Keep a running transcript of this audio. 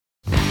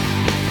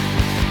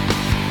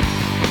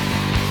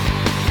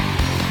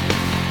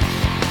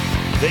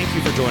Thank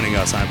you for joining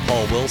us. I'm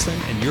Paul Wilson,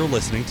 and you're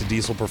listening to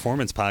Diesel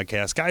Performance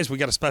Podcast. Guys, we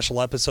got a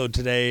special episode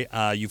today.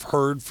 You've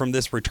heard from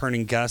this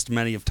returning guest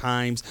many of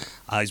times.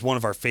 He's one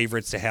of our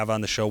favorites to have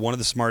on the show, one of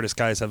the smartest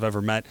guys I've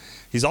ever met.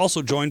 He's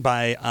also joined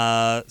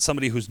by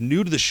somebody who's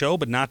new to the show,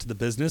 but not to the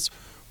business.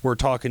 We're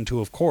talking to,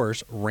 of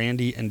course,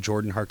 Randy and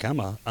Jordan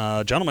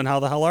Harkema. Gentlemen,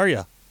 how the hell are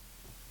you?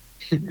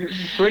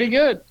 Pretty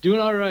good. Doing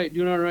all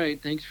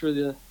right. Thanks for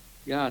the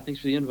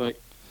invite.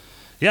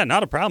 Yeah,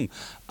 not a problem.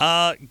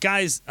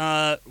 Guys,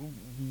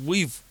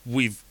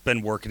 we've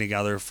been working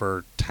together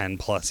for 10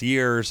 plus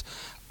years.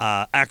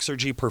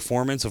 Exergy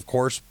Performance, of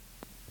course,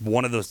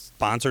 one of the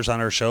sponsors on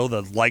our show,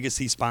 the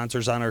legacy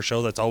sponsors on our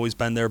show that's always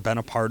been there, been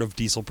a part of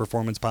Diesel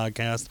Performance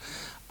Podcast.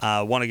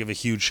 I want to give a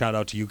huge shout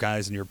out to you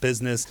guys and your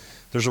business.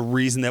 There's a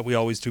reason that we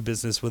always do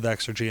business with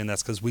Exergy, and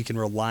that's because we can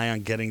rely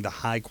on getting the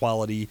high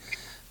quality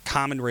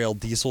common rail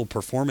diesel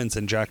performance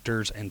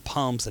injectors and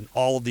pumps and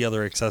all of the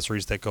other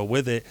accessories that go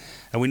with it.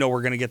 And we know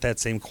we're going to get that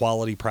same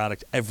quality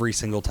product every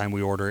single time we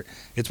order it.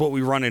 It's what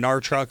we run in our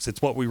trucks. It's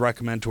what we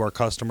recommend to our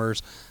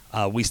customers.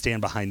 We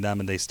stand behind them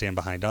and they stand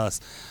behind us.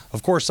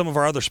 Of course, some of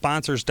our other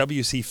sponsors,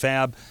 WC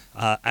Fab,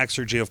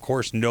 Exergy, of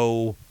course,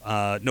 no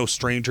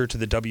stranger to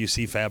the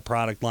WC Fab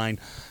product line.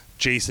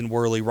 Jason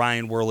Worley,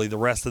 Ryan Worley, the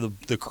rest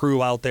of the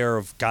crew out there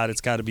of, God, it's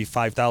got to be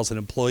 5,000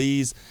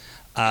 employees.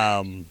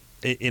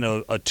 In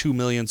a 2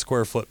 million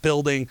square foot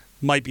building.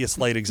 Might be a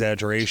slight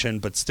exaggeration,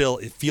 but still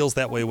it feels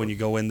that way when you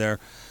go in there.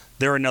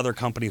 They're another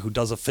company who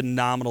does a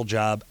phenomenal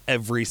job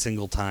every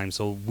single time.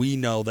 So we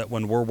know that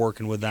when we're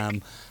working with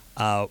them,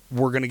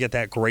 we're going to get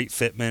that great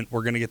fitment.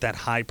 We're going to get that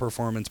high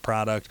performance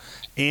product,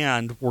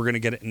 and we're going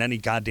to get it in any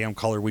goddamn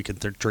color we could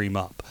dream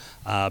up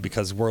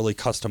because Worley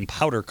Custom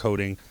Powder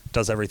Coating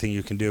does everything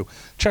you can do.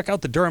 Check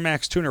out the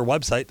Duramax Tuner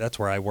website. That's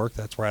where I work.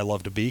 That's where I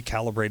love to be.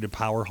 Calibrated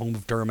Power, home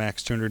of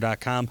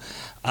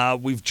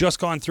DuramaxTuner.com. We've just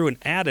gone through and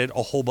added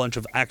a whole bunch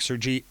of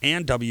Exergy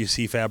and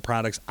WC Fab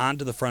products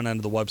onto the front end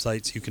of the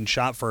website, so you can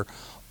shop for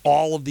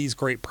all of these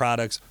great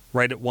products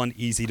right at one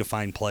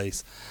easy-to-find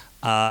place.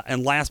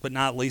 And last but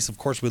not least, of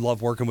course, we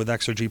love working with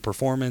Exergy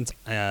Performance,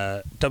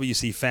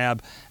 WC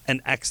Fab,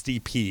 and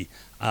XDP,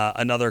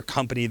 another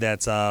company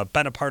that's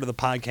been a part of the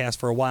podcast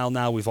for a while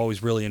now. We've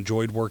always really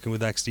enjoyed working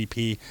with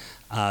XDP.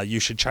 You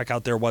should check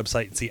out their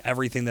website and see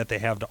everything that they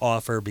have to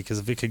offer, because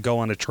if it could go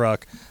on a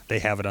truck, they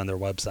have it on their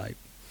website.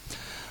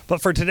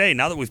 But for today,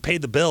 now that we've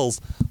paid the bills,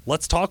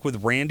 let's talk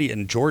with Randy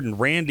and Jordan.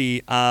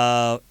 Randy,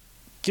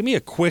 give me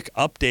a quick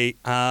update.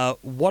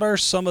 What are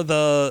some of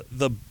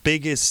the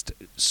biggest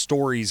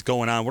stories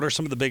going on? What are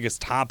some of the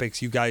biggest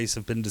topics you guys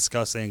have been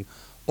discussing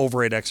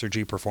over at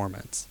Exergy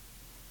Performance?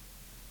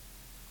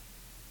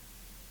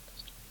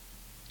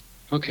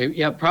 Okay,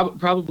 yeah,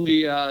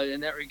 probably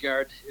in that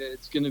regard,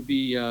 it's going to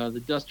be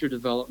the Duster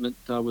development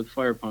with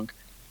Firepunk.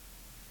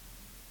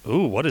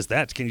 Ooh, what is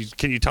that? Can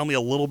you tell me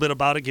a little bit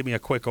about it? Give me a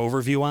quick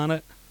overview on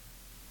it.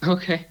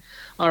 Okay,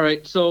 all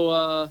right.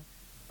 So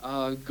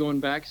going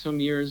back some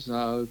years,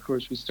 of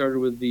course, we started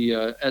with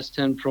the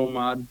S10 Pro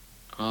Mod,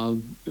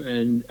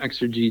 and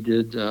Exergy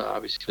did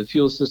obviously the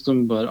fuel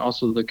system, but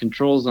also the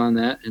controls on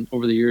that. And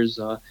over the years,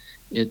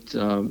 it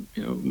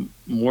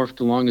morphed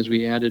along as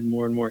we added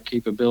more and more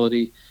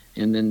capability.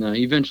 And then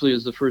eventually, it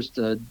was the first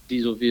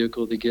diesel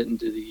vehicle to get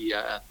into the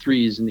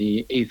threes in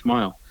the 8th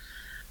mile.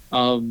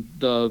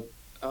 The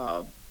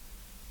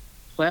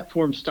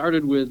platform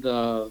started with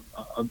a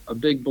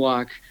big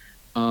block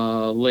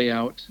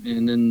layout,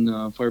 and then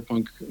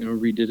Firepunk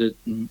redid it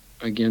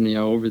again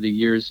over the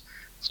years,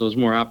 so it was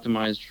more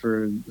optimized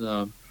for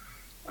the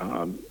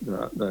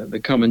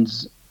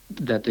Cummins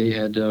that they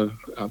had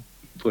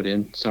put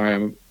in. Sorry,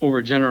 I'm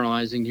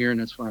overgeneralizing here, and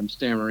that's why I'm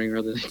stammering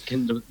rather than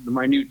getting the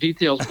minute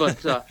details.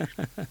 But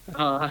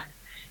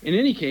in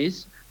any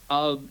case,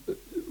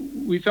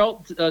 we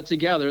felt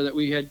together that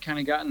we had kind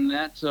of gotten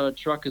that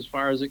truck as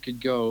far as it could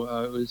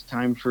go. It was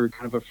time for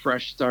kind of a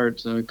fresh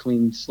start, a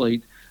clean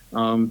slate,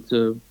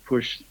 to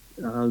push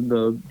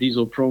the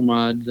Diesel Pro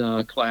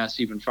Mod class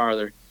even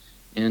farther.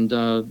 And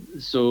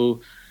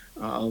so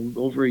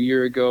over a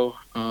year ago,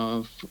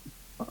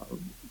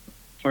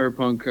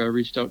 Firepunk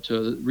reached out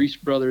to Reese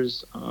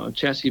Brothers,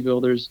 chassis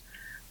builders.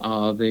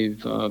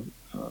 They've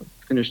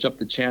finished up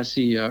the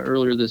chassis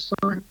earlier this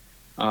summer.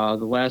 The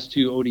last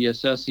two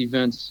ODSS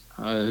events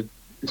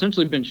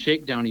essentially been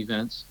shakedown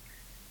events,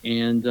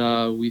 and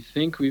we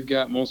think we've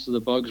got most of the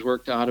bugs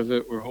worked out of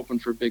it. We're hoping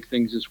for big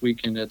things this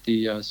weekend at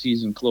the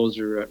season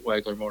closer at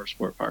Wagler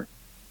Motorsport Park.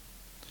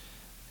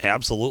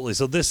 Absolutely.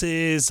 So this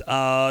is,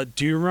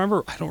 do you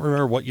remember, I don't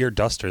remember what year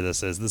Duster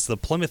this is. This is the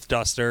Plymouth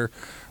Duster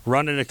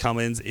running a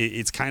Cummins.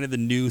 It's kind of the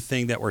new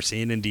thing that we're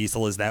seeing in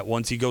diesel, is that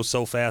once you go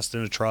so fast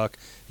in a truck,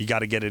 you got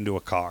to get into a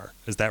car.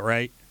 Is that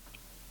right?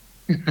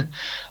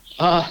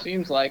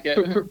 Seems like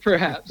it.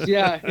 Perhaps,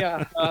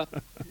 yeah.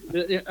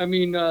 I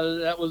mean,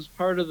 that was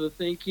part of the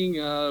thinking.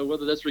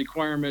 Whether that's a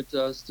requirement,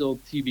 still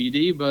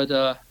TBD, but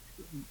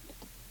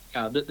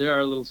yeah, they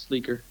are a little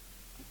sleeker.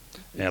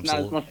 It's not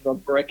as much of a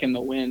brick in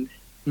the wind.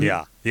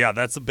 Yeah,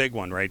 that's a big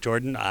one, right,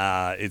 Jordan?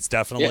 It's Yeah.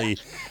 definitely,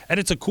 and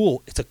it's a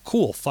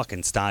cool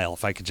fucking style,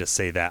 if I could just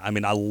say that. I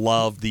mean, I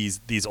love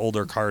these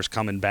older cars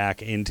coming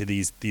back into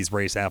these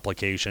race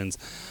applications,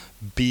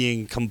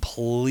 being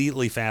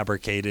completely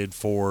fabricated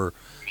for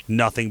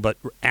nothing but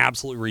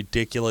absolutely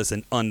ridiculous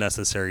and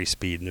unnecessary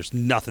speed. And there's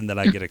nothing that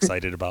I get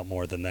excited about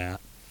more than that.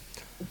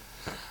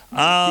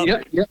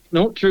 Yeah. Yeah.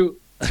 No, true.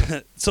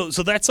 So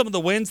that's some of the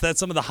wins. That's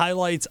some of the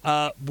highlights.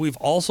 We've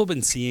also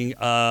been seeing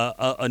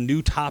a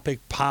new topic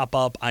pop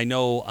up. I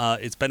know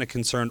it's been a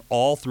concern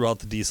all throughout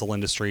the diesel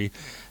industry,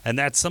 and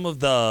that's some of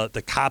the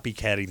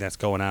copycatting that's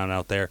going on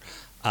out there.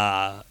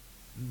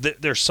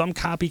 There's some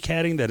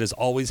copycatting that has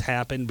always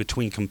happened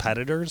between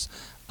competitors.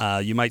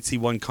 You might see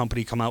one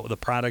company come out with a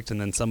product,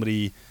 and then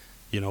somebody,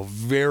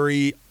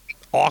 very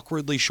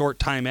awkwardly short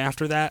time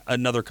after that,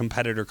 another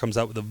competitor comes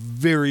out with a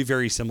very,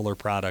 very similar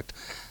product.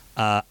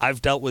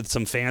 I've dealt with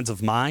some fans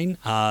of mine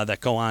that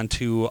go on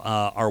to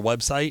our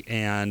website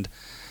and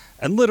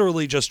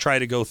literally just try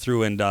to go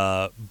through and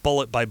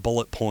bullet by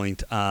bullet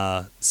point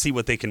see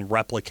what they can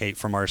replicate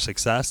from our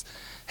success.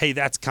 Hey,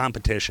 that's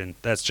competition.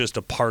 That's just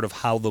a part of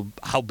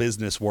how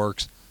business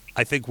works.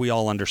 I think we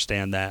all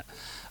understand that.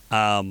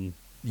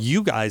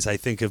 You guys, I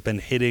think, have been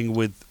hitting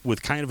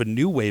with kind of a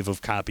new wave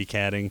of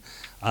copycatting,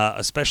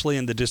 especially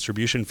in the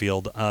distribution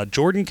field.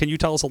 Jordan, can you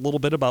tell us a little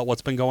bit about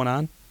what's been going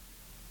on?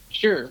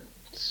 Sure.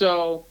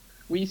 So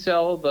we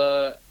sell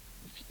the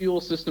fuel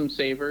system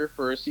saver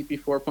for CP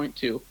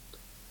 4.2,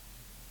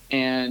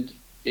 and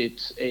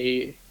it's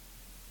a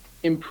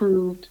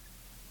improved,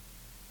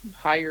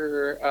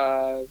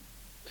 higher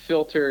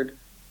filtered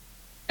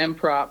M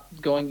prop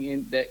going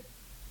in that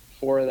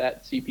for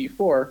that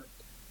CP4.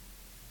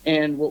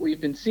 And what we've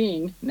been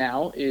seeing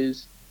now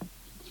is,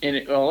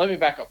 let me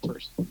back up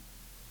first.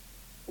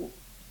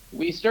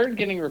 We started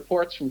getting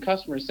reports from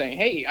customers saying,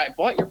 "Hey, I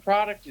bought your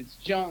product. It's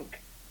junk.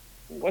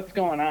 What's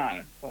going on?"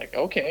 It's like,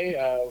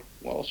 okay,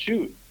 well,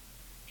 shoot.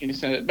 Can you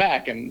send it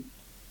back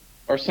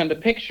or send a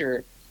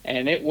picture?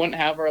 And it wouldn't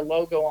have our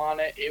logo on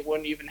it. It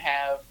wouldn't even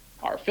have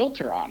our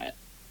filter on it,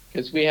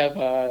 because we have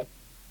a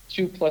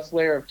 2+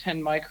 layer of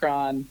 10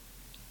 micron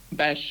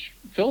mesh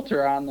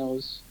filter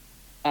on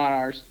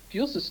our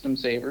fuel system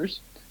savers,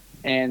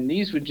 and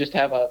these would just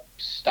have a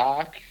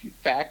stock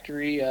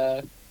factory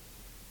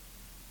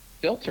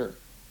filter.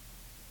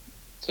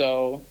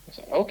 So,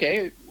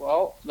 okay,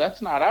 well,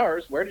 that's not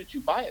ours. Where did you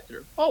buy it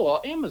through? Oh,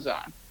 well,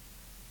 Amazon.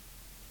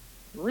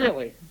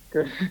 Really?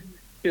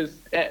 Because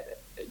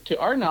to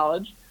our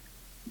knowledge,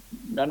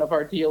 none of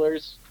our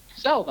dealers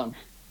sell them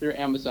through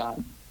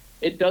Amazon.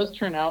 It does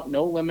turn out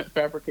No Limit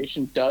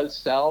Fabrication does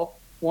sell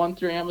one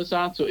through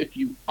Amazon. So if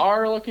you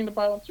are looking to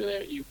buy one through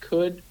there, you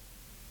could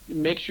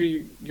make sure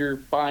you're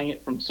buying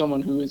it from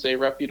someone who is a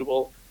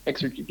reputable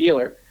Exergy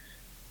dealer.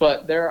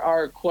 But there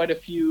are quite a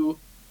few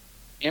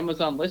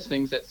Amazon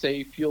listings that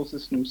say fuel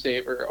system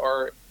saver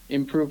or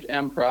improved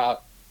M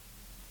prop,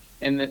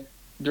 and that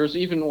there's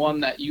even one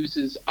that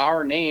uses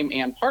our name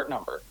and part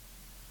number.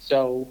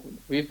 So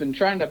we've been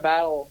trying to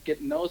battle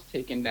getting those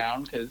taken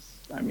down, because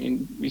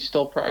we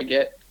still probably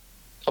get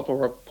a couple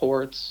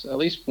reports, at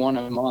least one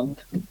a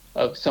month,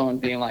 of someone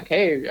being like,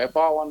 "Hey, I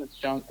bought one that's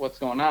junk, what's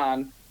going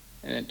on?"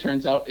 And it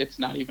turns out it's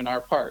not even our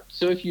part.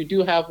 So if you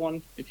do have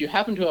one, if you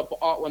happen to have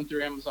bought one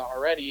through Amazon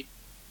already,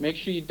 make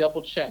sure you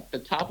double check. The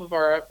top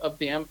of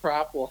the M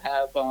prop will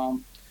have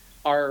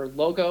our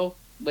logo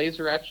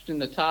laser etched in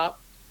the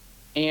top,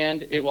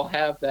 and it will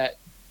have that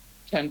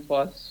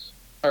 10+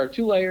 or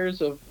 2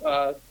 layers of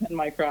 10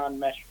 micron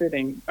mesh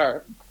fitting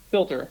or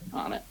filter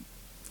on it.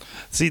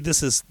 See,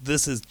 this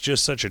is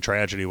just such a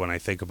tragedy when I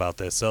think about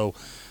this. So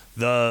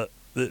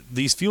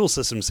these fuel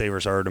system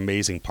savers are an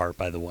amazing part,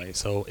 by the way.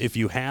 So if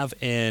you have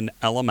an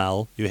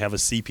LML, you have a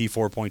CP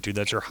 4.2,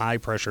 that's your high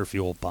pressure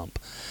fuel pump.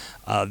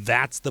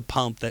 That's the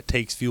pump that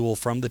takes fuel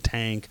from the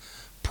tank,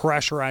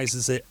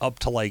 pressurizes it up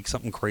to like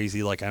something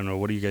crazy, like, I don't know,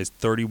 what are you guys,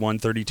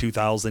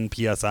 32,000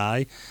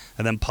 PSI,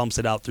 and then pumps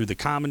it out through the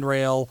common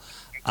rail,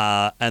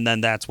 and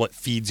then that's what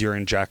feeds your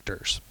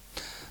injectors.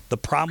 The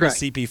problem with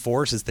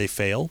CP4s is they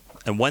fail,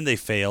 and when they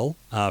fail,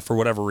 for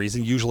whatever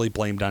reason, usually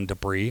blamed on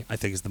debris, I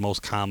think is the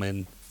most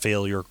common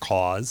failure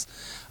cause.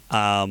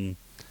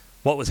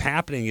 What was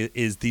happening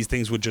is these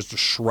things would just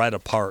shred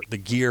apart. The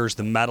gears,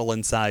 the metal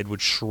inside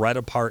would shred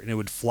apart, and it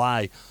would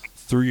fly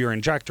through your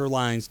injector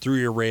lines, through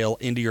your rail,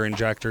 into your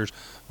injectors.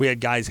 We had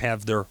guys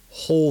have their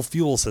whole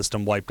fuel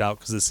system wiped out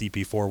because the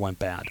CP4 went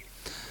bad.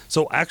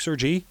 So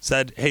Exergy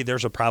said, hey,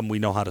 there's a problem we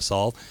know how to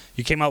solve.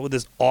 You came out with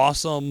this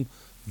awesome,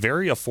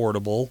 very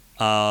affordable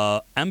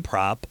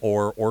MProp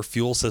or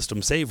fuel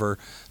system saver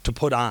to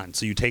put on.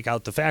 So you take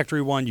out the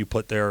factory one, you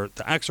put the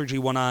Exergy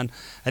one on,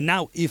 and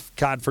now if,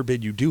 God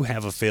forbid, you do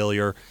have a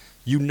failure,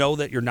 you know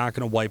that you're not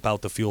going to wipe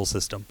out the fuel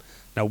system.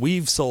 Now,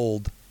 we've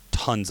sold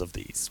tons of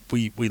these.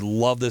 We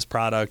love this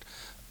product.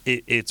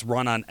 It's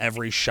run on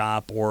every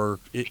shop or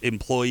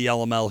employee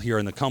LML here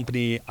in the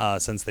company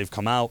since they've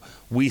come out.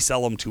 We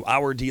sell them to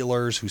our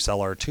dealers who sell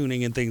our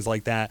tuning and things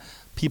like that.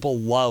 People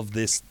love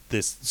this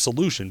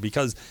solution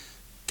because,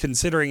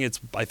 considering it's,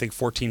 I think,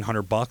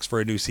 $1,400 for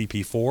a new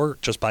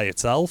CP4 just by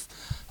itself,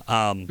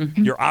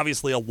 you're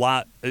obviously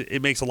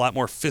it makes a lot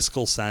more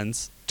fiscal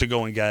sense to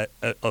go and get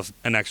an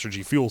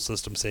Exergy fuel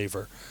system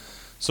saver.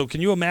 So can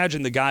you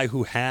imagine the guy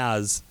who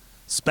has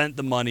spent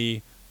the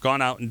money,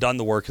 gone out and done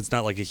the work? It's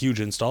not like a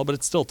huge install, but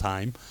it's still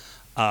time.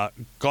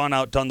 Gone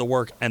out, done the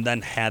work, and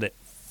then had it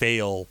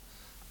fail.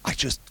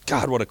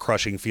 God, what a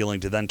crushing feeling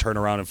to then turn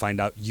around and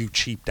find out you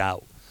cheaped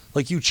out.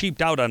 Like, you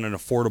cheaped out on an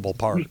affordable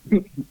part.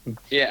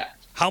 Yeah.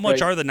 How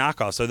much are the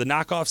knockoffs? Are the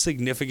knockoffs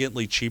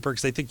significantly cheaper?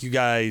 Because I think you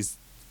guys,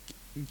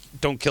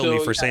 don't kill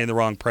me for saying the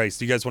wrong price.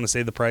 Do you guys want to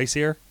say the price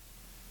here?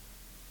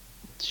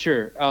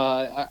 Sure.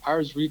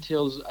 Ours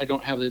retails, I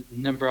don't have the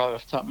number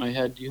off the top of my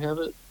head. Do you have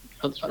it?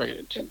 That's right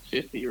at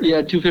 250. Right?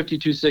 Yeah, 250,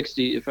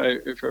 260, if I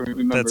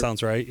remember. That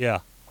sounds right, yeah.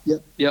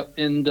 Yep.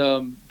 And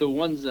the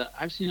ones that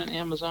I've seen on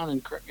Amazon,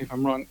 and correct me if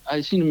I'm wrong,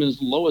 I've seen them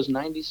as low as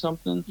 90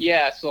 something.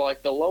 Yeah, so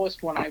like the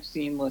lowest one I've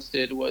seen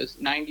listed was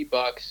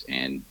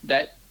 $90,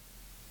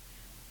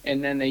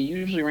 and then they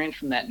usually range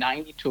from that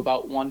 90 to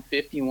about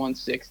 150,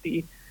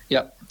 160.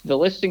 Yep. The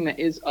listing that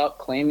is up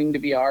claiming to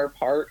be our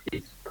part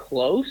is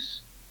close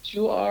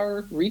to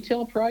our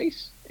retail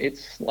price.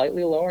 It's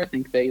slightly lower. I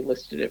think they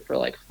listed it for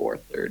like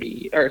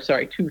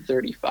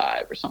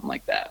 $235 or something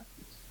like that.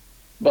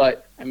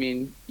 But I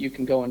mean, you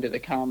can go into the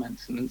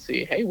comments and then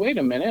see, hey, wait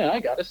a minute, I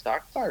got a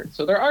stock part.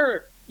 So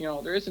there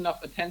is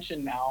enough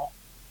attention now.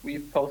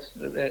 We've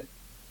posted it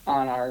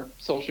on our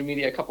social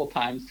media a couple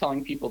times,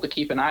 telling people to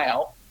keep an eye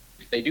out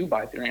if they do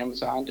buy through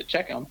Amazon to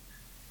check them.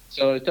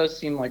 So it does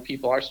seem like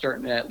people are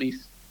starting to at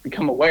least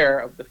become aware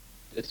of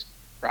this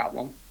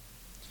problem.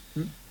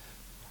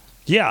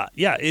 Yeah,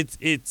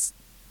 it's.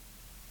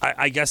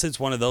 I guess it's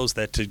one of those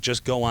that to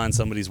just go on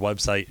somebody's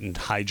website and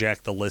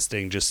hijack the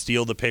listing, just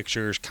steal the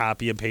pictures,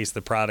 copy and paste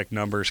the product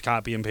numbers,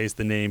 copy and paste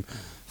the name,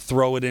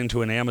 throw it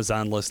into an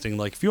Amazon listing.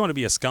 Like, if you want to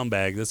be a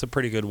scumbag, that's a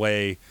pretty good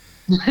way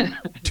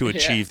to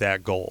achieve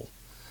that goal.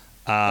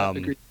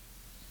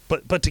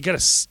 But to get a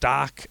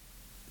stock,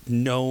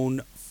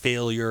 known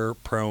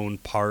failure-prone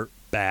part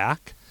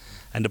back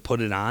and to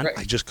put it on,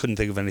 I just couldn't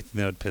think of anything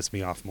that would piss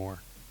me off more.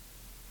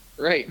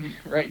 Right.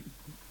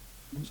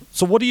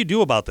 So what do you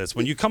do about this?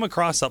 When you come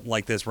across something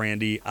like this,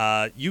 Randy,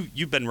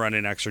 you've been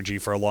running Exergy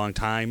for a long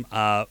time.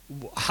 How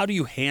do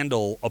you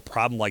handle a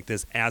problem like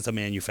this as a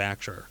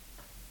manufacturer?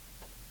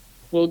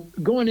 Well,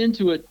 going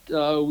into it,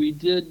 we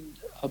did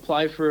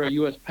apply for a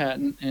U.S.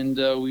 patent, and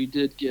we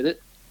did get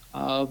it.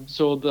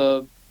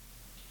 So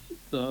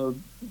the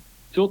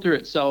filter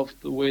itself,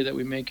 the way that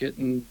we make it,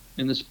 and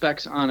the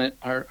specs on it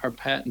are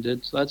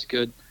patented, so that's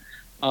good.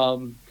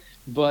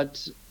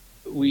 But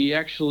we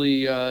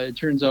actually, it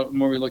turns out, the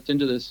more we looked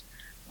into this,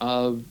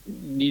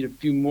 need a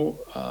few more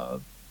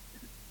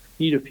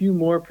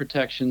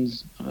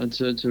protections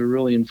to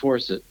really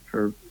enforce it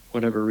for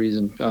whatever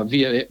reason,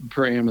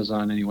 per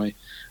Amazon anyway.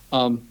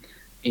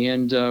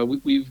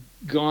 We've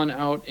gone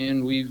out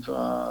and we've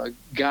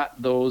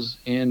got those,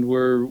 and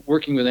we're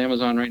working with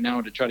Amazon right now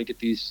to try to get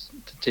these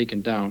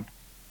taken down.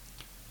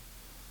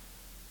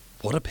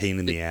 What a pain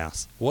in the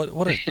ass!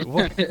 What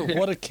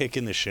a kick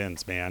in the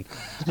shins, man.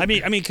 I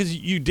mean, because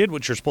you did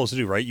what you're supposed to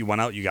do, right? You went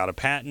out, you got a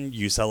patent,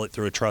 you sell it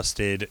through a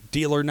trusted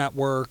dealer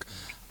network.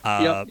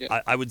 Yep.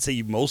 I would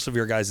say most of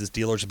your guys'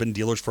 dealers have been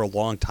dealers for a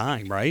long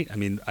time, right? I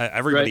mean,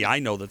 everybody I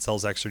know that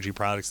sells Exergy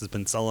products has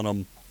been selling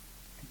them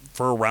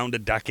for around a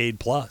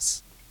decade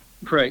plus.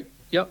 Right.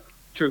 Yep.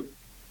 True.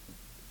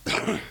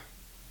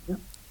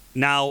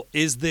 Now,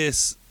 is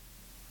this?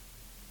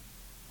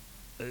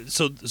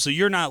 So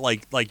you're not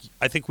like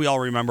I think we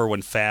all remember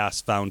when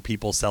Fast found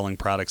people selling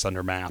products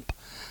under MAP.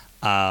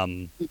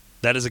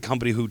 That is a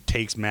company who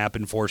takes MAP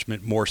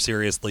enforcement more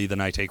seriously than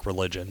I take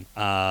religion.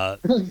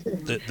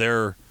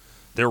 They're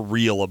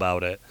real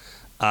about it,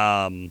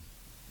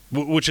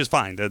 which is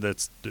fine.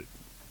 That's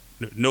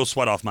no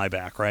sweat off my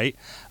back, right?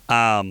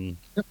 Are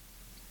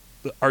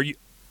you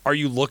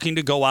looking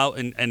to go out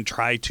and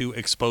try to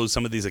expose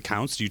some of these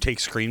accounts? Do you take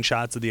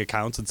screenshots of the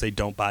accounts and say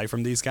don't buy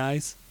from these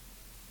guys?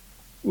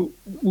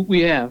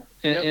 We have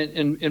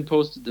and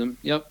posted them.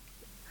 Yep.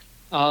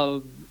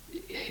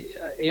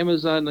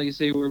 Amazon, like I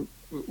say,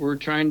 we're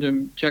trying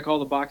to check all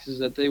the boxes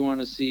that they want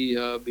to see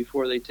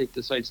before they take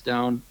the sites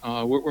down.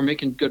 We're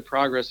making good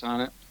progress on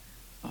it.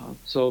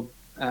 So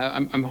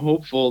I'm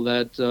hopeful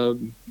that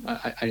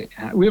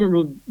we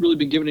haven't really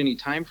been given any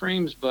time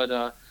frames,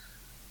 but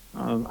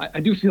I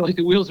do feel like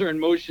the wheels are in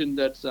motion.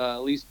 That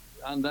at least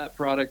on that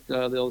product,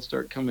 they'll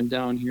start coming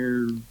down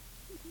here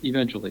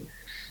eventually.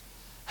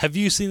 Have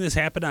you seen this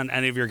happen on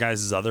any of your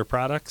guys' other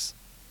products?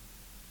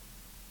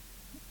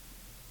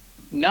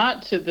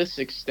 Not to this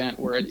extent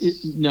where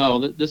this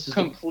is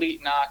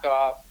complete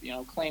knockoff,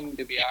 claiming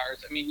to be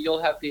ours. I mean,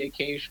 you'll have the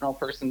occasional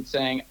person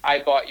saying,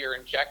 I bought your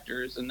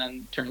injectors, and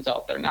then turns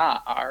out they're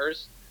not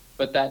ours.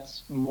 But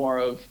that's more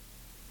of,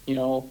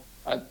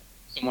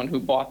 someone who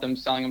bought them,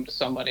 selling them to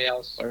somebody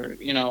else, or,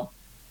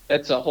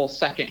 that's a whole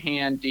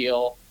second-hand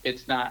deal.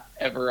 It's not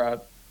ever a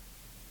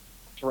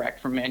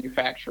direct from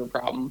manufacturer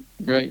problem.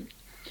 Right.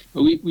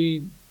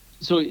 We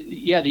So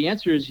yeah, the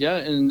answer is yeah,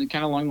 and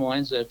kind of along the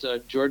lines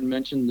that Jordan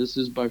mentioned. This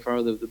is by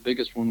far the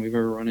biggest one we've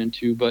ever run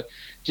into. But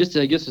just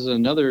I guess as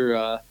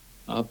another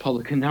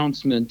public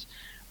announcement,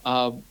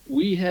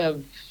 we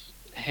have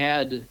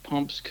had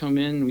pumps come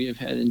in. We have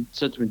had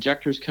sets of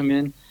injectors come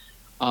in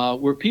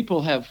where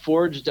people have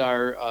forged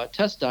our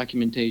test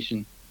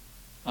documentation.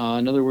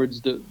 In other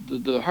words,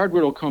 the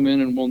hardware will come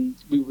in and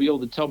we'll be able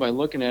to tell by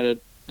looking at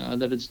it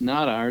that it's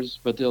not ours,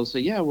 but they'll say,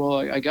 yeah, well,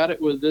 I got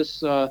it with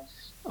this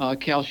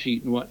cal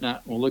sheet and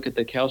whatnot. We'll look at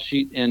the cal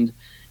sheet, and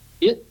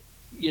it,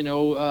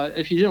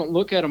 if you didn't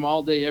look at them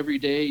all day, every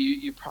day,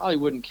 you probably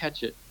wouldn't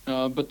catch it.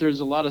 But there's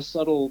a lot of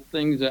subtle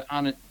things that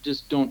on it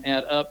just don't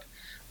add up.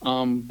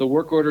 The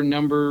work order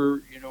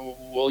number,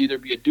 will either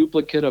be a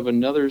duplicate of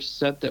another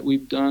set that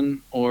we've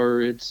done,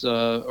 or it's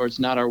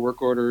not our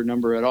work order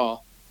number at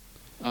all.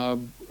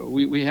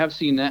 We have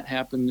seen that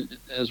happen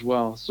as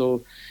well.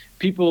 So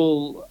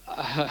people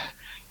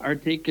are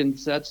taking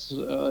sets,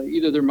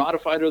 either they're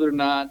modified or they're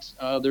not.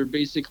 They're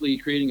basically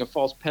creating a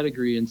false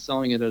pedigree and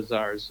selling it as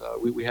ours.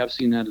 We have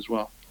seen that as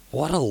well.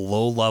 What a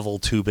low-level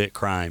 2-bit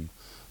crime.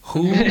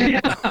 Who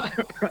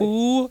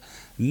who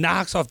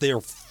knocks off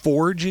their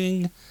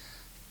forging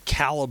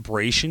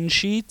calibration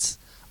sheets?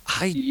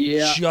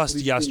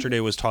 Yesterday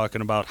was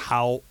talking about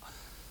how,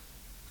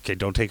 okay,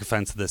 don't take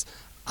offense to this.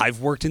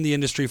 I've worked in the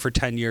industry for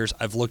 10 years.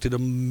 I've looked at a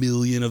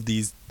million of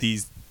these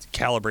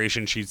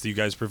calibration sheets that you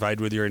guys provide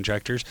with your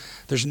injectors.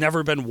 There's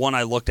never been one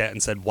I looked at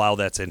and said, wow,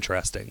 that's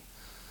interesting.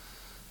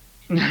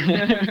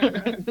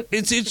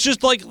 It's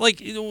just like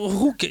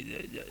who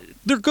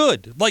they're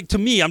good. Like, to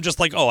me, I'm just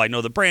like, oh, I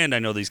know the brand, I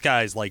know these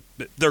guys, like,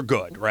 they're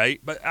good, right?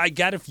 But I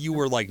get if you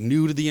were like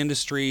new to the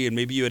industry and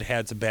maybe you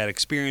had some bad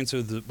experience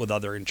with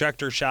other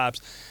injector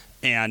shops,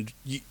 and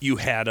you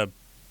had a,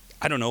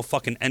 I don't know,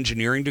 fucking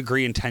engineering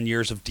degree and 10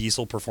 years of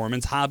diesel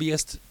performance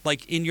hobbyist,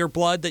 like, in your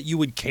blood, that you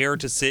would care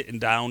to sit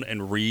down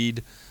and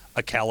read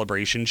a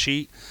calibration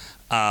sheet.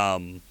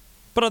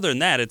 But other than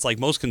that, it's like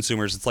most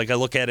consumers, it's like I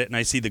look at it and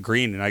I see the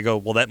green and I go,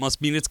 well, that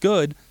must mean it's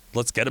good.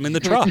 Let's get them in the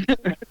truck.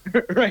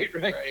 Right.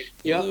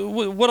 Yeah.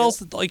 What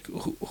else? Like,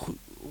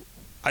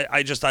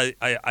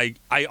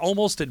 I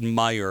almost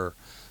admire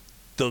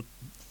the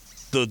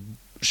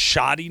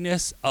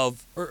shoddiness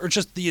of, or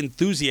just the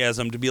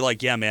enthusiasm to be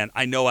like, yeah, man,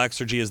 I know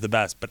Exergy is the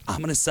best, but I'm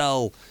going to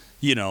sell,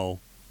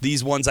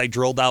 these ones I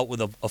drilled out with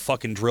a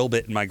fucking drill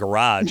bit in my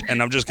garage,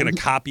 and I'm just going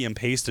to copy and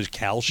paste a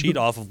cal sheet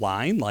off of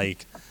line.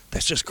 Like,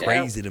 that's just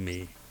crazy to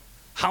me.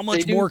 How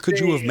much more could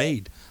you have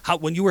made?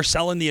 When you were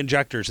selling the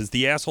injectors, as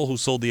the asshole who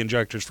sold the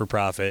injectors for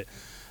profit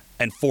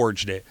and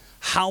forged it,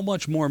 how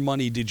much more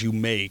money did you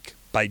make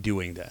by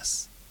doing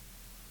this?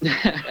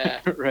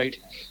 Right.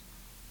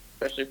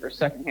 Especially for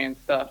secondhand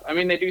stuff. I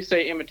mean, they do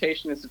say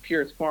imitation is the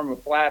purest form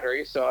of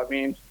flattery, so I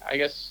mean, I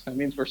guess that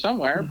means we're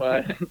somewhere,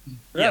 but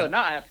rather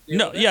not have to do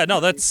it. No,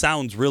 that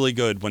sounds really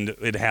good when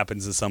it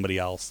happens to somebody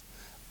else.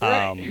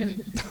 Right.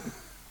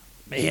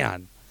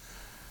 Man.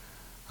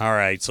 All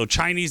right, so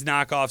Chinese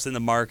knockoffs in the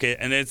market,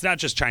 and it's not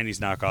just Chinese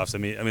knockoffs. I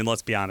mean,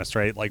 let's be honest,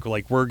 right? Like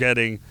we're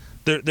getting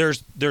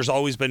there's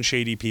always been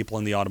shady people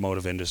in the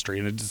automotive industry,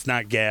 and it's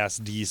not gas,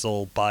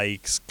 diesel,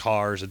 bikes,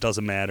 cars. It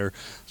doesn't matter.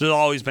 There's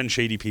always been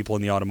shady people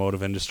in the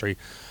automotive industry.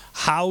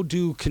 How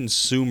do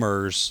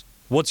consumers?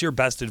 What's your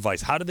best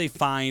advice? How do they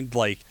find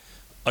like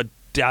a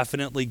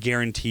definitely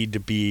guaranteed to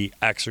be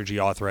Exergy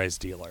authorized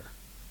dealer?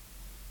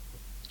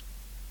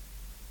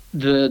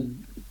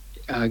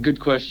 Good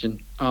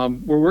question.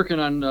 We're working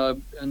on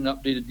an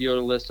updated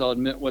dealer list. I'll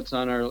admit what's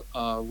on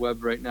our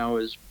web right now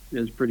is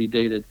pretty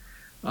dated.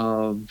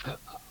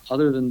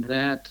 Other than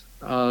that,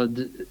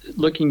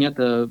 looking at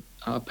the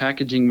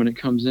packaging when it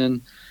comes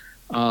in,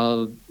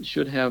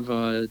 should have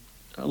a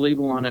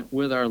label on it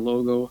with our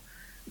logo.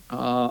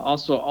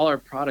 Also, all our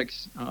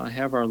products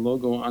have our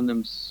logo on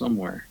them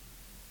somewhere.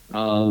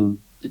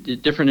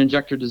 Different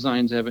injector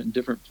designs have it in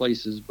different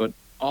places, but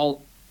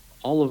all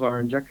of our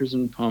injectors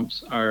and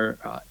pumps are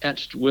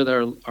etched with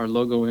our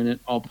logo in it.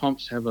 All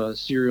pumps have a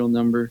serial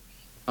number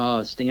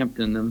stamped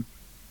in them.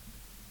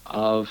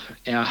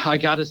 I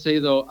got to say,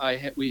 though,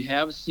 we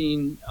have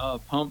seen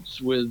pumps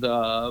with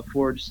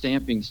forged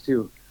stampings,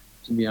 too,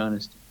 to be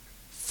honest.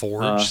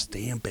 Forged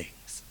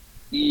stampings?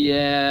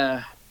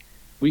 Yeah.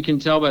 We can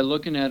tell by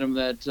looking at them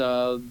that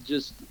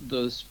just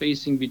the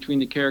spacing between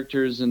the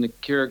characters and the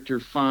character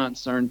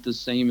fonts aren't the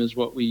same as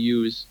what we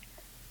use.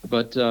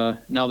 But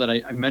now that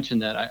I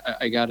mentioned that,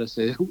 I got to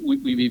say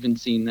we've even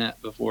seen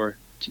that before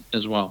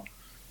as well.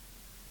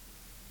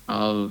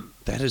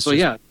 That is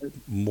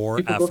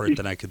more effort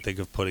than I could think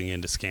of putting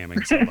into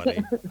scamming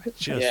somebody.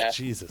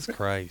 Jesus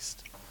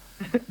Christ.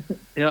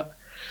 Yeah.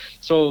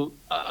 So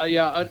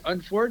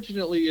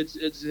unfortunately,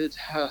 it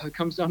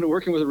comes down to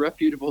working with a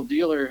reputable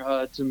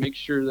dealer to make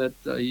sure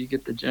that you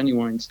get the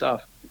genuine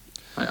stuff.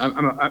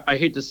 I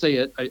hate to say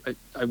it.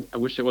 I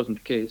wish it wasn't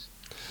the case.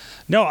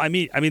 No, I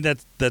mean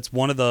that's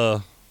one of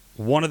the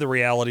one of the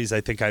realities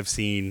I think I've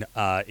seen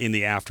in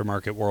the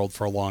aftermarket world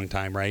for a long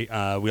time, right?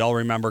 We all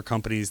remember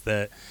companies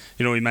that,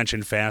 we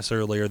mentioned Fast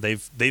earlier.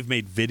 They've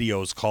made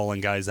videos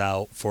calling guys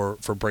out for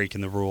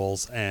breaking the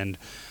rules and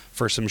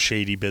for some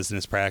shady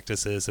business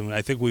practices. And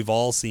I think we've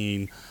all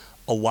seen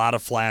a lot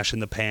of flash in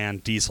the pan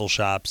diesel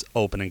shops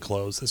open and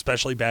close,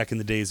 especially back in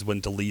the days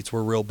when deletes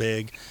were real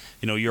big.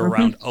 You're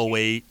around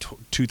 08,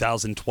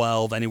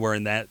 2012, anywhere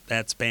in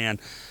that span.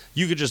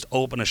 You could just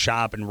open a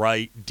shop and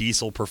write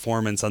diesel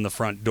performance on the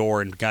front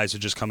door, and guys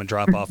would just come and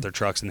drop off their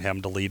trucks and have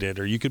them deleted.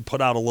 Or you could put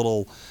out a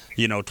little,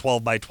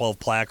 12 by 12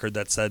 placard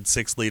that said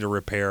 6-liter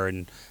repair,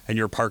 and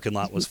your parking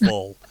lot was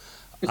full.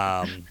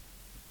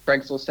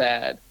 Craigslist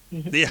ad.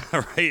 Yeah,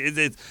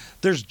 right.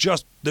 There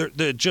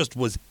just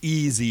was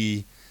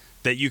easy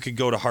that you could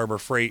go to Harbor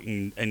Freight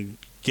and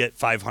get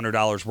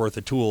 $500 worth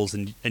of tools,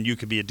 and you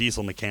could be a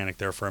diesel mechanic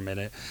there for a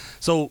minute.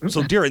 So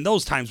during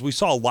those times, we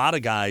saw a lot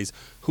of guys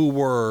who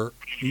were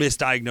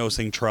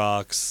misdiagnosing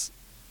trucks.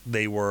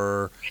 They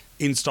were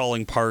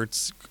installing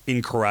parts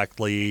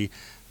incorrectly.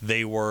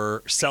 They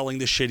were selling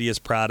the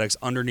shittiest products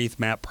underneath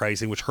MAP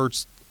pricing, which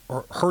hurts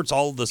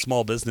all of the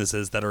small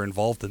businesses that are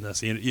involved in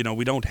this.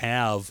 We don't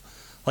have,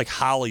 like,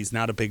 Holley's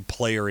not a big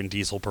player in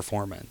diesel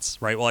performance,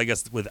 right? Well, I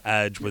guess with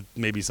Edge, with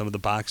maybe some of the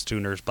box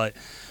tuners, but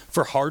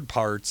for hard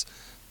parts,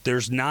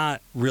 there's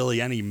not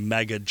really any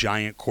mega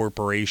giant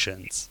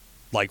corporations.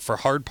 Like for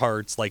hard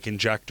parts, like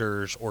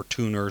injectors or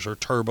tuners or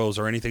turbos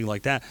or anything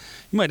like that,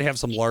 you might have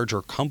some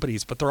larger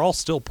companies, but they're all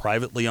still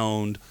privately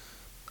owned,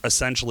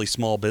 essentially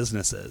small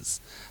businesses.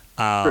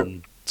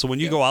 So when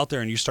you go out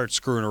there and you start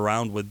screwing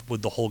around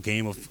with the whole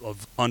game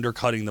of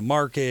undercutting the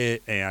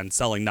market and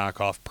selling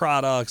knockoff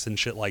products and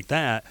shit like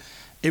that,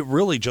 it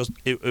really just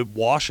it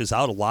washes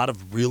out a lot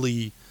of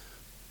really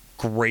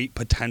great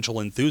potential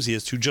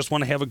enthusiasts who just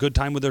want to have a good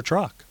time with their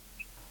truck.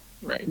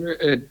 Right.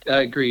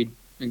 Agreed.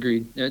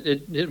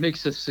 It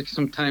makes us sick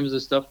sometimes, the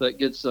stuff that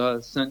gets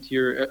sent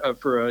here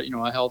for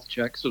a health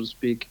check, so to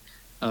speak,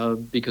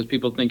 because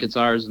people think it's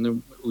ours, and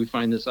then we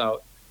find this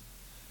out.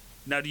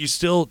 Now, do you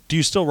still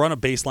run a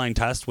baseline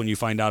test when you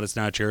find out it's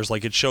not yours?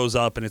 Like, it shows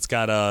up and it's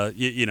got a,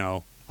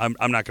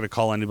 I'm not going to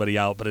call anybody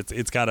out, but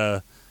it's got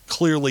a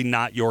clearly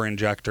not your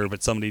injector,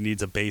 but somebody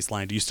needs a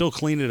baseline. Do you still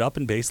clean it up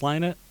and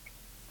baseline it?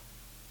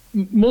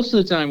 Most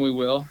of the time we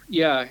will,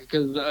 yeah,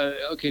 because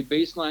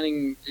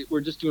baselining, we're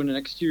just doing an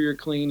exterior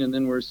clean, and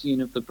then we're seeing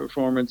if the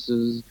performance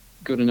is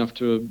good enough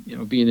to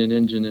be in an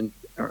engine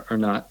or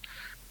not.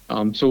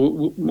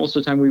 So most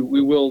of the time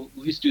we will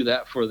at least do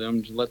that for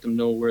them to let them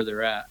know where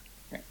they're at.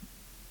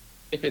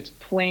 If it's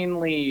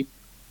plainly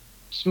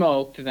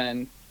smoked,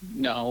 then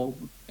no.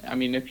 I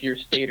mean, if your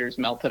stator's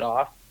melted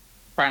off,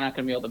 probably not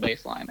going to be able to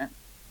baseline it.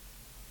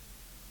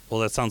 Well,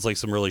 that sounds like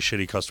some really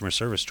shitty customer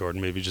service, Jordan.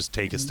 Maybe just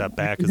take a step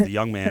back as the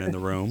young man in the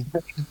room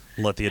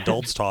and let the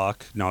adults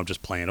talk. No, I'm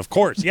just playing. Of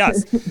course,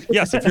 yes.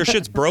 If your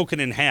shit's broken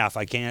in half,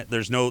 I can't.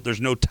 There's no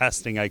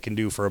testing I can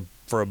do for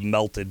a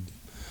melted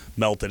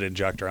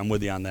injector. I'm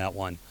with you on that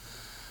one.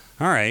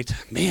 All right,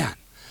 man.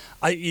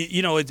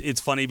 It's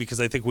funny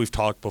because I think we've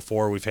talked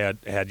before. We've had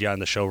you on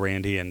the show,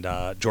 Randy, and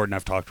Jordan.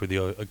 I've talked with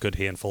you a good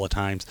handful of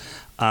times.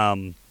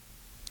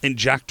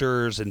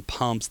 Injectors and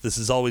pumps, this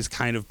has always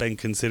kind of been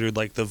considered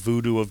like the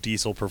voodoo of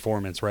diesel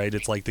performance, right?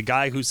 It's like the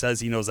guy who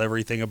says he knows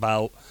everything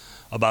about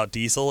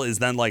diesel is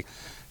then like,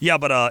 yeah,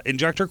 but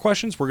injector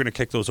questions, we're going to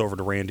kick those over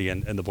to Randy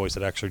and the boys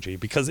at Exergy,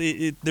 because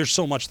there's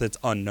so much that's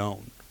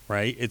unknown,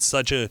 right? It's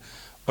such a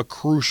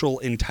crucial,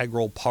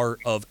 integral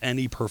part of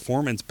any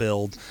performance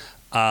build,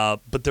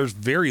 but there's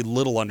very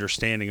little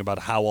understanding about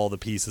how all the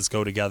pieces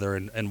go together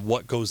and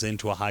what goes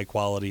into a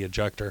high-quality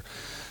injector.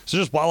 So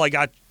just while I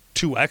got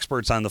two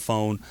experts on the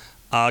phone,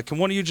 can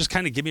one of you just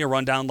kind of give me a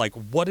rundown, like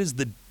what is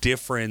the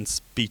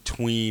difference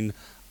between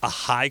a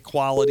high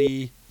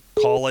quality,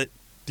 call it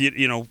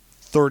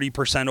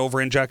 30% over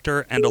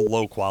injector, and a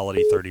low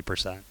quality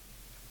 30%?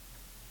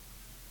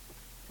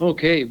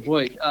 Okay,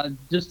 boy,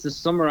 just to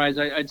summarize,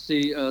 I'd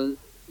say a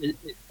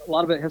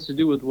lot of it has to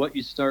do with what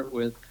you start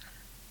with.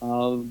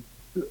 The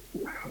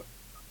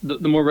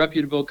more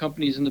reputable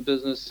companies in the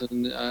business,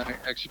 and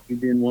actually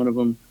being one of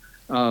them,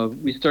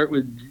 we start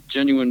with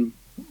genuine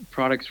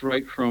products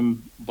right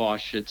from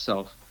Bosch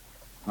itself,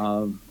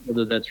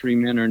 whether that's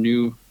Reman or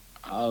new.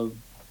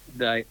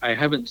 I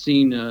haven't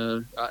seen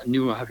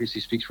new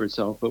obviously speaks for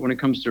itself, but when it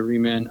comes to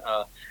Reman,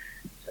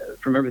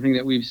 from everything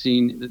that we've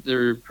seen,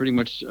 they're pretty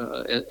much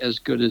as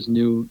good as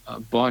new.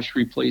 Bosch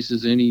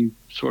replaces any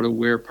sort of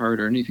wear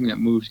part, or anything that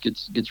moves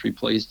gets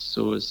replaced.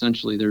 So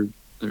essentially, they're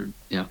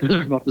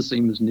about the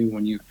same as new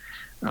when you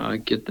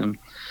get them.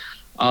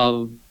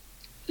 So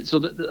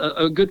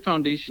a good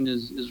foundation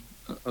is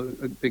a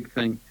big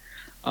thing.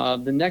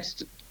 The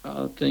next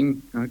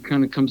thing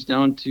kind of comes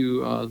down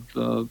to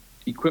the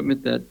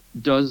equipment that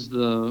does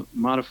the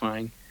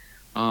modifying.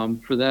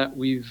 For that,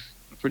 we've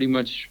pretty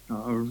much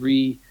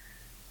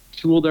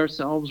retooled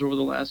ourselves over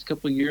the last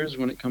couple of years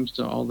when it comes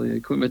to all the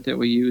equipment that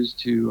we use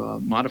to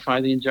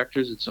modify the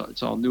injectors.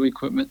 It's all new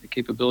equipment. The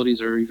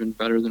capabilities are even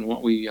better than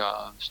what we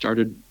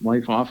started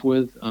life off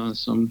with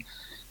some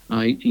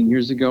 18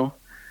 years ago.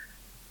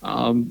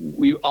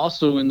 We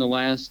also, in the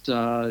last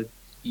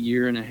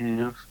year and a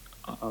half,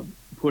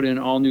 put in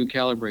all new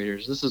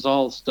calibrators. This is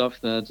all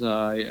stuff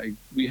that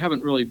we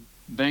haven't really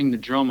banged the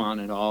drum on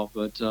at all,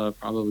 but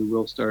probably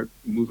will start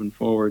moving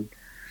forward.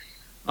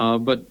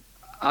 But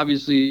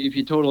obviously, if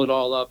you total it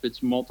all up,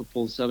 it's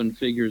multiple 7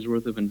 figures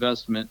worth of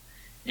investment,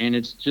 and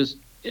it's just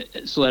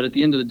so that at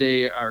the end of the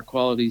day, our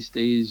quality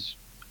stays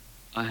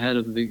ahead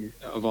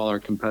of all our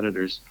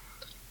competitors.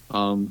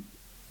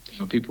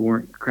 People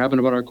weren't crapping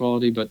about our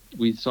quality, but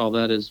we saw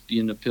that as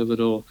being a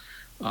pivotal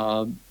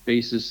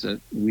basis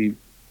that we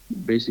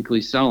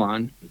basically sell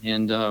on,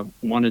 and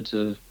wanted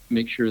to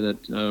make sure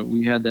that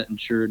we had that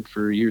insured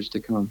for years to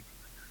come.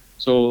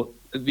 So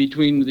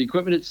between the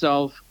equipment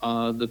itself,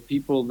 the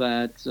people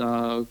that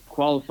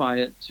qualify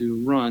it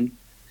to run,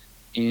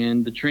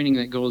 and the training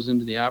that goes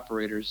into the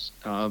operators,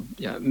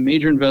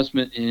 major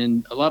investment.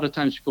 And a lot of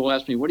times people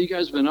ask me, what have you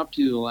guys been up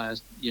to the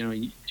last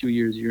 2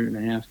 years, year and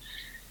a half?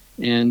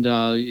 And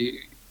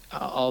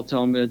I'll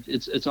tell them that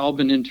it's all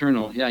been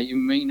internal. Yeah, you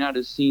may not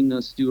have seen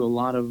us do a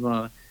lot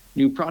of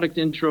new product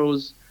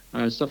intros,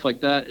 stuff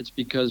like that. It's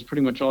because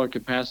pretty much all our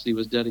capacity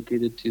was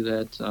dedicated to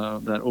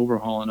that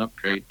overhaul and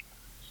upgrade.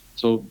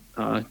 So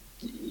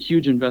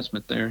huge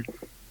investment there.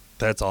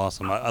 That's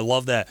awesome. I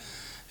love that.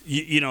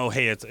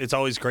 Hey, it's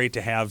always great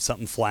to have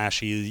something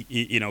flashy,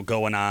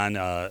 going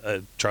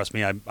on. Trust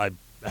me, I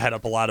head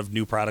up a lot of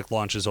new product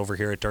launches over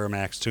here at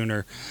Duramax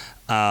Tuner,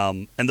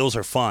 and those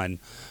are fun.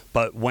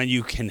 But when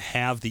you can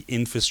have the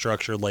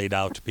infrastructure laid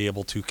out to be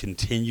able to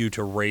continue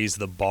to raise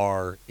the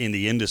bar in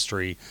the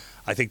industry,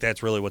 I think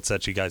that's really what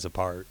sets you guys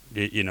apart.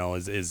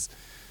 Is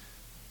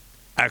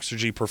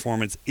Exergy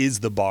Performance is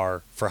the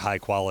bar for high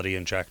quality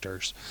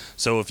injectors.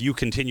 So if you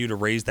continue to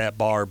raise that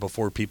bar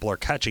before people are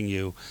catching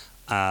you,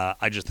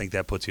 I just think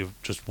that puts you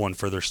just one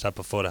further step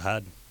a foot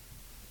ahead.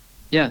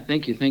 Yeah,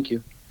 thank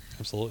you.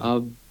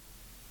 Absolutely.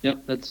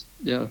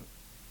 Yeah.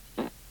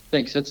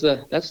 Thanks. That's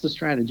the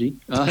strategy.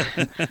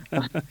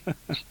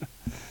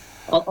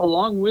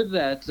 Along with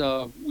that,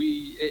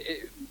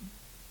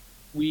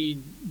 we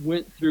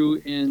went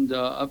through and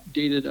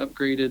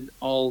upgraded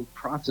all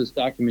process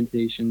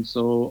documentation.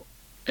 So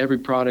every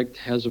product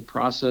has a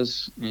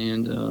process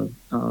and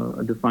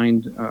a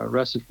defined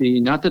recipe.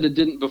 Not that it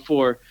didn't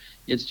before.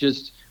 It's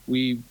just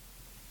we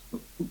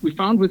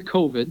found with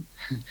COVID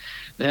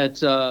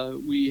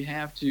that we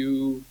have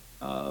to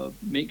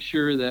make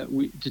sure that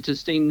to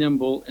stay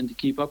nimble and to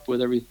keep up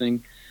with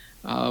everything,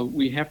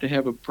 we have to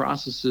have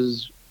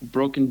processes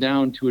broken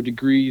down to a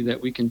degree that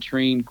we can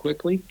train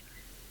quickly.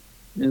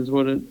 Is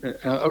what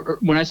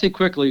when I say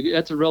quickly,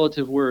 that's a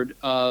relative word.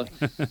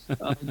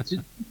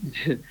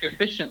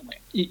 Efficiently.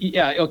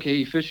 Yeah.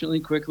 Okay. Efficiently,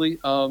 quickly.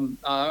 I'm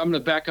going to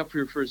back up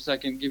here for a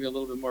second, give you a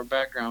little bit more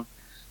background.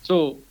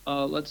 So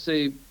let's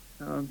say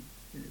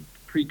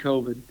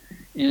pre-COVID,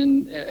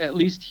 and at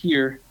least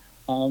here,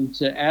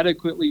 to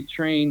adequately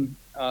train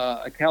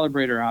a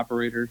calibrator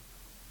operator,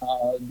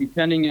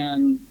 depending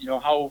on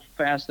how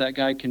fast that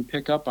guy can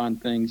pick up on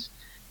things,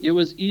 it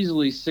was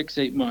easily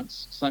 6-8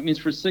 months. So that means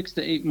for 6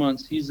 to 8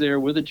 months, he's there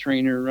with a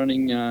trainer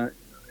running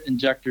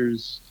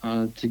injectors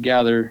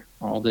together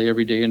all day,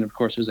 every day, and of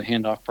course, there's a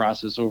handoff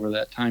process over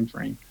that time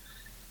frame.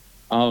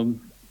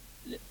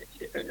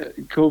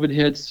 COVID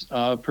hits,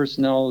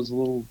 personnel is a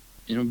little,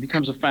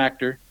 becomes a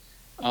factor.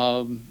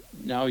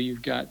 Now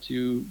you've got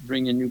to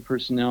bring in new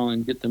personnel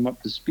and get them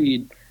up to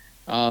speed.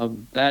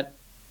 That's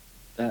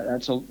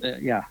that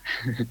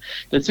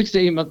 6 to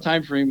 8 month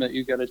time frame that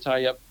you've got to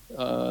tie up.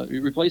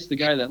 You replace the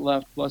guy that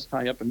left, plus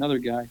tie up another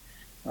guy.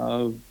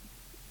 Not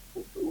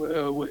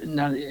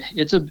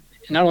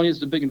only is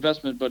it a big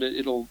investment, but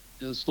it'll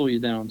slow you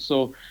down.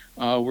 So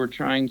we're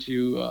trying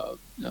to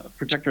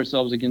protect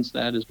ourselves against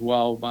that as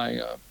well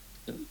by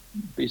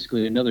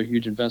basically another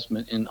huge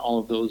investment in all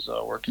of those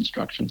work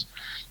instructions.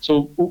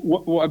 So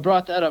I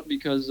brought that up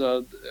because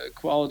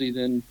quality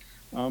then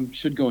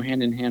should go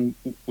hand in hand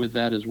with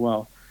that as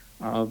well.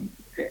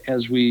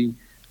 As we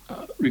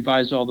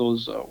revised all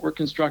those work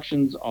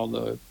instructions, all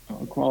the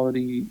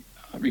quality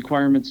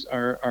requirements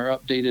are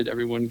updated.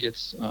 Everyone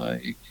gets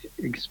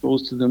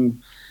exposed to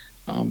them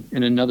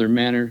in another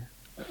manner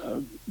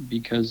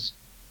because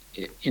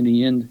in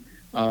the end,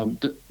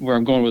 where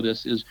I'm going with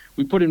this is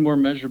we put in more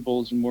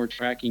measurables and more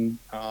tracking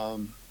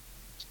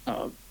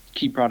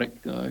key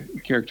product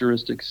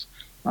characteristics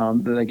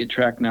that get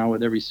tracked now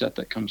with every set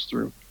that comes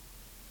through.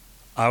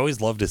 I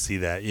always love to see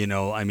that.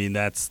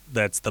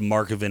 That's the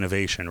mark of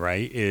innovation,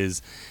 right?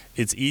 It's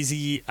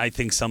easy, I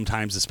think,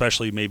 sometimes,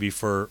 especially maybe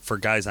for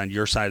guys on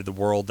your side of the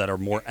world that are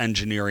more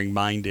engineering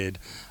minded,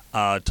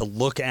 to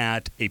look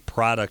at a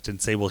product and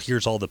say, well,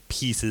 here's all the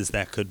pieces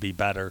that could be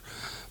better.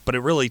 But it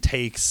really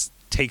takes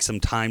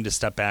some time to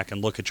step back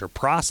and look at your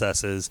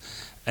processes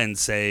and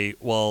say,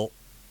 well,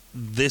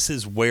 this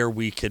is where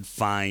we could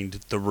find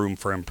the room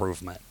for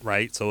improvement,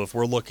 right? So if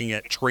we're looking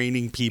at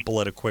training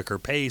people at a quicker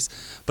pace,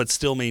 but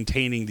still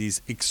maintaining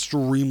these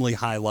extremely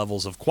high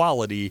levels of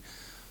quality,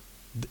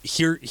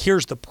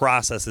 here's the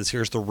processes,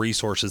 here's the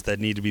resources that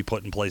need to be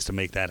put in place to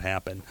make that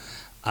happen.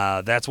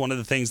 That's one of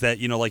the things that,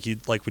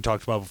 like we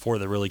talked about before,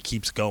 that really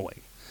keeps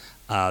going.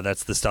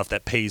 That's the stuff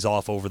that pays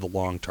off over the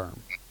long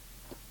term.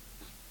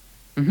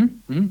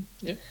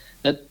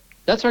 Yeah.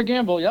 That's our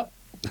gamble. Yep.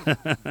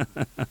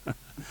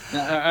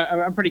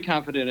 I'm pretty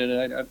confident in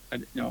it.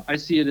 I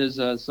see it as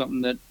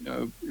something that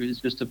is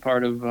just a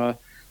part of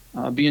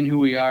being who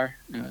we are.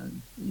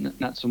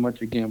 Not so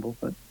much a gamble,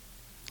 but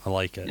I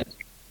like it. Yes.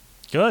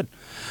 Good.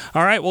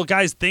 All right. Well,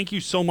 guys, thank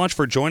you so much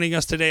for joining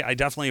us today. I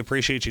definitely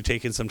appreciate you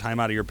taking some time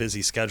out of your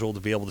busy schedule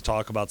to be able to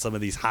talk about some of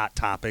these hot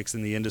topics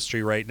in the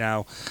industry right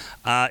now.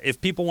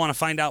 If people want to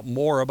find out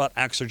more about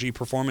Exergy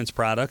Performance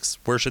products,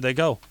 where should they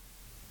go?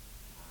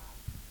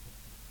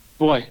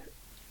 Boy,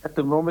 at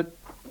the moment.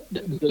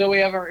 So we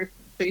have our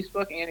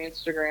Facebook and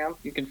Instagram.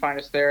 You can find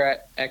us there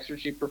at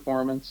Exergy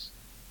Performance,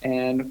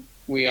 and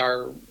we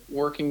are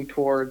working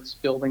towards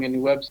building a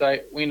new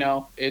website. We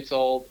know it's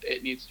old;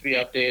 it needs to be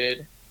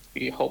updated.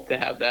 We hope to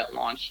have that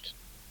launched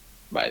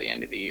by the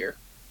end of the year.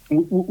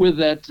 With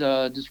that,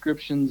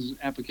 descriptions,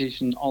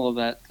 application, all of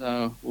that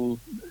will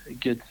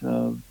get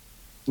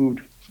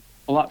moved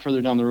a lot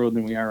further down the road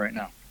than we are right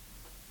now.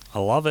 I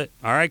love it.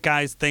 All right,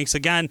 guys. Thanks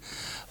again.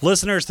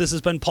 Listeners, this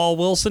has been Paul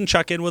Wilson.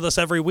 Check in with us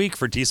every week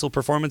for Diesel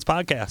Performance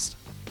Podcast.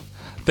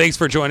 Thanks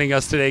for joining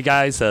us today,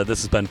 guys. This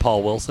has been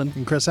Paul Wilson.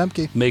 And Chris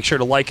Emke. Make sure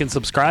to like and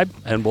subscribe,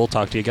 and we'll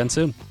talk to you again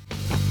soon.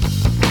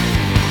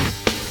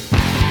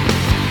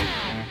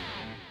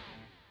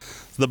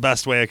 It's the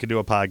best way I could do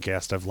a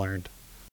podcast, I've learned.